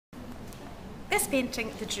This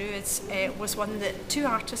painting, The Druids, was one that two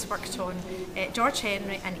artists worked on, George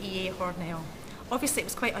Henry and E.A. Hornell. Obviously it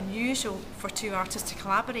was quite unusual for two artists to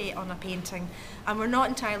collaborate on a painting, and we're not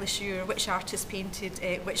entirely sure which artist painted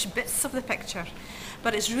which bits of the picture,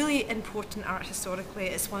 but it's really important art historically.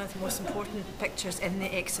 It's one of the most important pictures in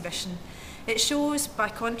the exhibition. It shows, by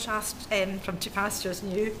contrast from To Pastures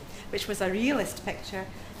New, which was a realist picture,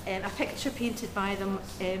 a picture painted by them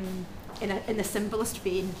in the symbolist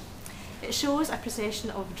vein. It shows a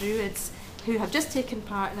procession of Druids who have just taken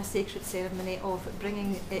part in a sacred ceremony of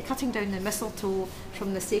cutting down the mistletoe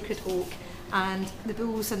from the sacred oak, and the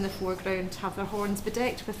bulls in the foreground have their horns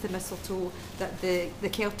bedecked with the mistletoe that the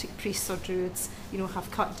Celtic priests or Druids,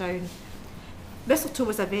 have cut down. Mistletoe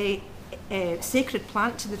was a very sacred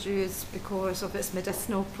plant to the Druids because of its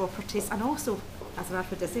medicinal properties and also as an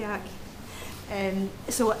aphrodisiac.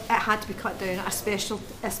 So it had to be cut down at a special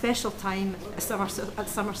time,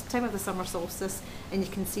 time of the summer solstice, and you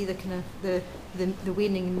can see the kind of the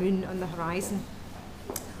waning moon on the horizon.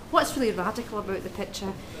 What's really radical about the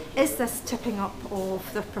picture is this tipping up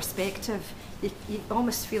of the perspective. You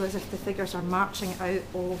almost feel as if the figures are marching out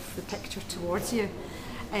of the picture towards you.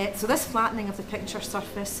 So this flattening of the picture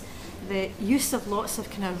surface, the use of lots of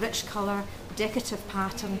kind of rich colour, decorative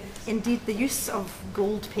pattern, indeed the use of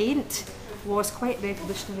gold paint was quite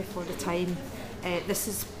revolutionary for the time. This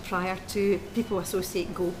is prior to, people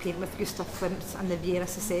associate gold paint with Gustav Klimt and the Vienna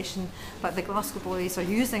Secession, but the Glasgow Boys are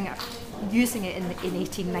using it in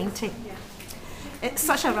 1890. It's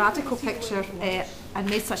such a radical picture and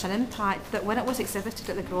made such an impact that when it was exhibited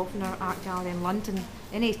at the Grosvenor Art Gallery in London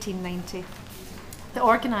in 1890, the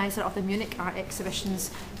organiser of the Munich art exhibitions,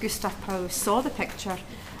 Gustav Paus, saw the picture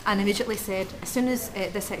and immediately said, as soon as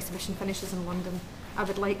this exhibition finishes in London, I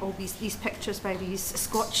would like all these pictures by these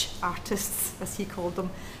Scotch artists, as he called them,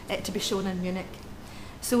 to be shown in Munich.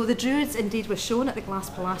 So the Druids indeed was shown at the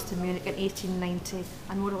Glaspalast in Munich in 1890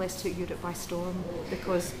 and more or less took Europe by storm,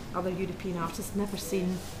 because other European artists never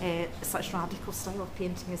seen such radical style of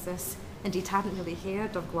painting as this. Indeed hadn't really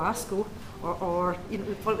heard of Glasgow or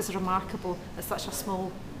thought it was remarkable that such a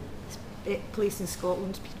small place in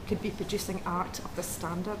Scotland could be producing art of this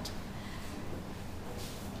standard.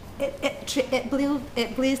 It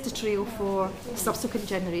blazed a trail for subsequent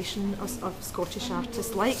generation of Scottish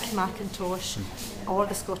artists like Mackintosh or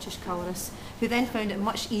the Scottish colourists, who then found it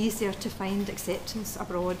much easier to find acceptance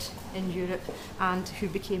abroad in Europe and who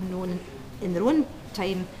became known in their own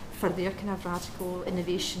time for their kind of radical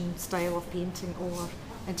innovation style of painting, or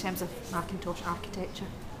in terms of Mackintosh architecture.